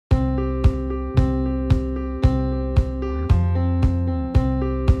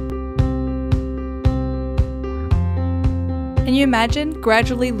Can you imagine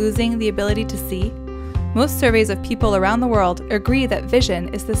gradually losing the ability to see? Most surveys of people around the world agree that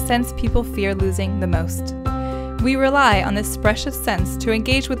vision is the sense people fear losing the most. We rely on this precious sense to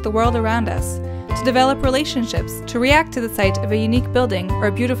engage with the world around us, to develop relationships, to react to the sight of a unique building or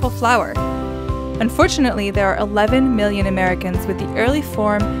a beautiful flower. Unfortunately, there are 11 million Americans with the early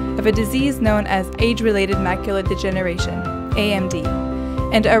form of a disease known as age-related macular degeneration, AMD,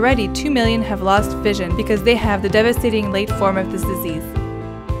 and already 2 million have lost vision because they have the devastating late form of this disease.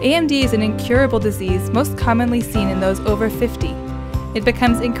 AMD is an incurable disease most commonly seen in those over 50. It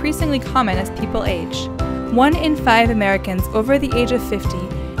becomes increasingly common as people age. 1 in 5 Americans over the age of 50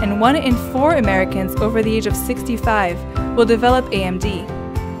 and 1 in 4 Americans over the age of 65 will develop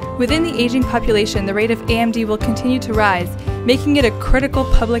AMD. Within the aging population, the rate of AMD will continue to rise, making it a critical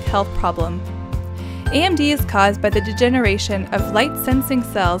public health problem. AMD is caused by the degeneration of light-sensing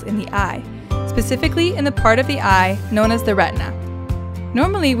cells in the eye, specifically in the part of the eye known as the retina.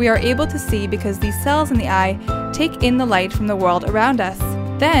 Normally, we are able to see because these cells in the eye take in the light from the world around us.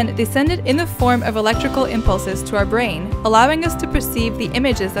 Then, they send it in the form of electrical impulses to our brain, allowing us to perceive the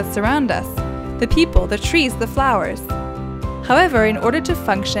images that surround us, the people, the trees, the flowers. However, in order to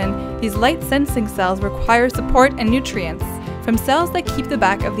function, these light-sensing cells require support and nutrients from cells that keep the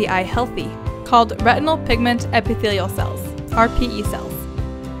back of the eye healthy, called retinal pigment epithelial cells, RPE cells.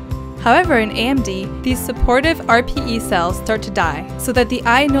 However, in AMD, these supportive RPE cells start to die, so that the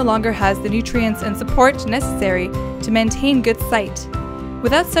eye no longer has the nutrients and support necessary to maintain good sight.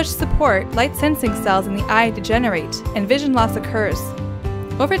 Without such support, light-sensing cells in the eye degenerate, and vision loss occurs.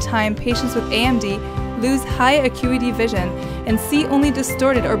 Over time, patients with AMD lose high acuity vision and see only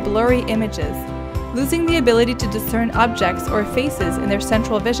distorted or blurry images, losing the ability to discern objects or faces in their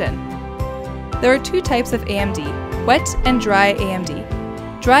central vision. There are 2 types of AMD, wet and dry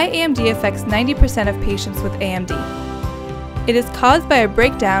AMD. Dry AMD affects 90% of patients with AMD. It is caused by a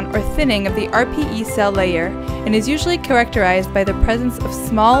breakdown or thinning of the RPE cell layer and is usually characterized by the presence of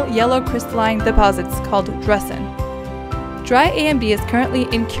small yellow crystalline deposits called drusen. Dry AMD is currently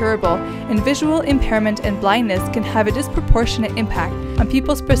incurable, and visual impairment and blindness can have a disproportionate impact on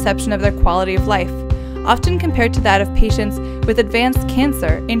people's perception of their quality of life, often compared to that of patients with advanced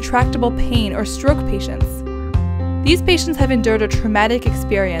cancer, intractable pain, or stroke patients. These patients have endured a traumatic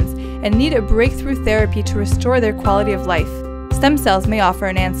experience and need a breakthrough therapy to restore their quality of life. Stem cells may offer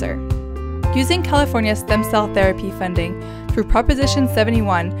an answer. Using California's stem cell therapy funding through Proposition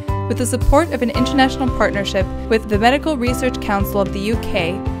 71, with the support of an international partnership with the Medical Research Council of the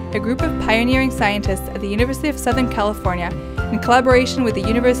UK, a group of pioneering scientists at the University of Southern California, in collaboration with the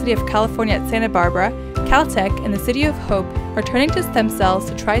University of California at Santa Barbara, Caltech, and the City of Hope, are turning to stem cells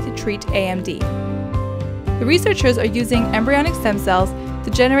to try to treat AMD. The researchers are using embryonic stem cells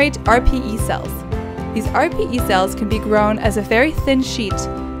to generate RPE cells. These RPE cells can be grown as a very thin sheet,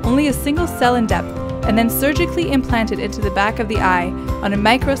 only a single cell in depth, and then surgically implanted into the back of the eye on a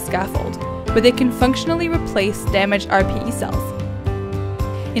microscaffold, where they can functionally replace damaged RPE cells.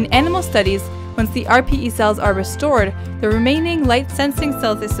 In animal studies, once the RPE cells are restored, the remaining light-sensing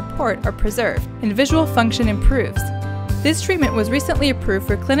cells they support are preserved, and visual function improves. This treatment was recently approved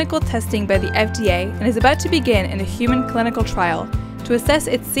for clinical testing by the FDA and is about to begin in a human clinical trial to assess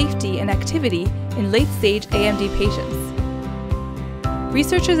its safety and activity in late-stage AMD patients.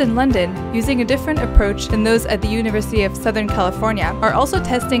 Researchers in London, using a different approach than those at the University of Southern California, are also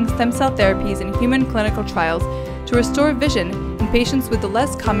testing stem cell therapies in human clinical trials to restore vision in patients with the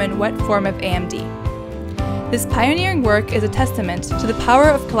less common wet form of AMD. This pioneering work is a testament to the power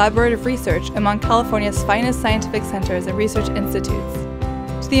of collaborative research among California's finest scientific centers and research institutes,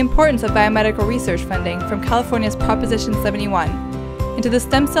 to the importance of biomedical research funding from California's Proposition 71, and to the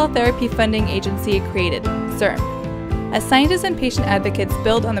stem cell therapy funding agency it created, CIRM. As scientists and patient advocates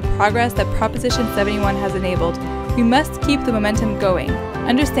build on the progress that Proposition 71 has enabled, we must keep the momentum going,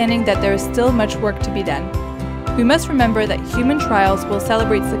 understanding that there is still much work to be done. We must remember that human trials will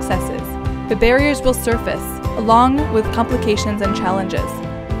celebrate successes, but barriers will surface, along with complications and challenges,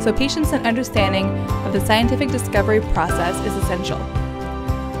 so patience and understanding of the scientific discovery process is essential.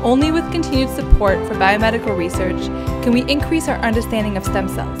 Only with continued support for biomedical research can we increase our understanding of stem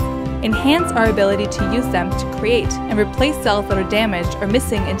cells, enhance our ability to use them to create and replace cells that are damaged or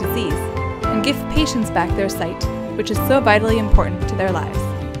missing in disease, and give patients back their sight, which is so vitally important to their lives.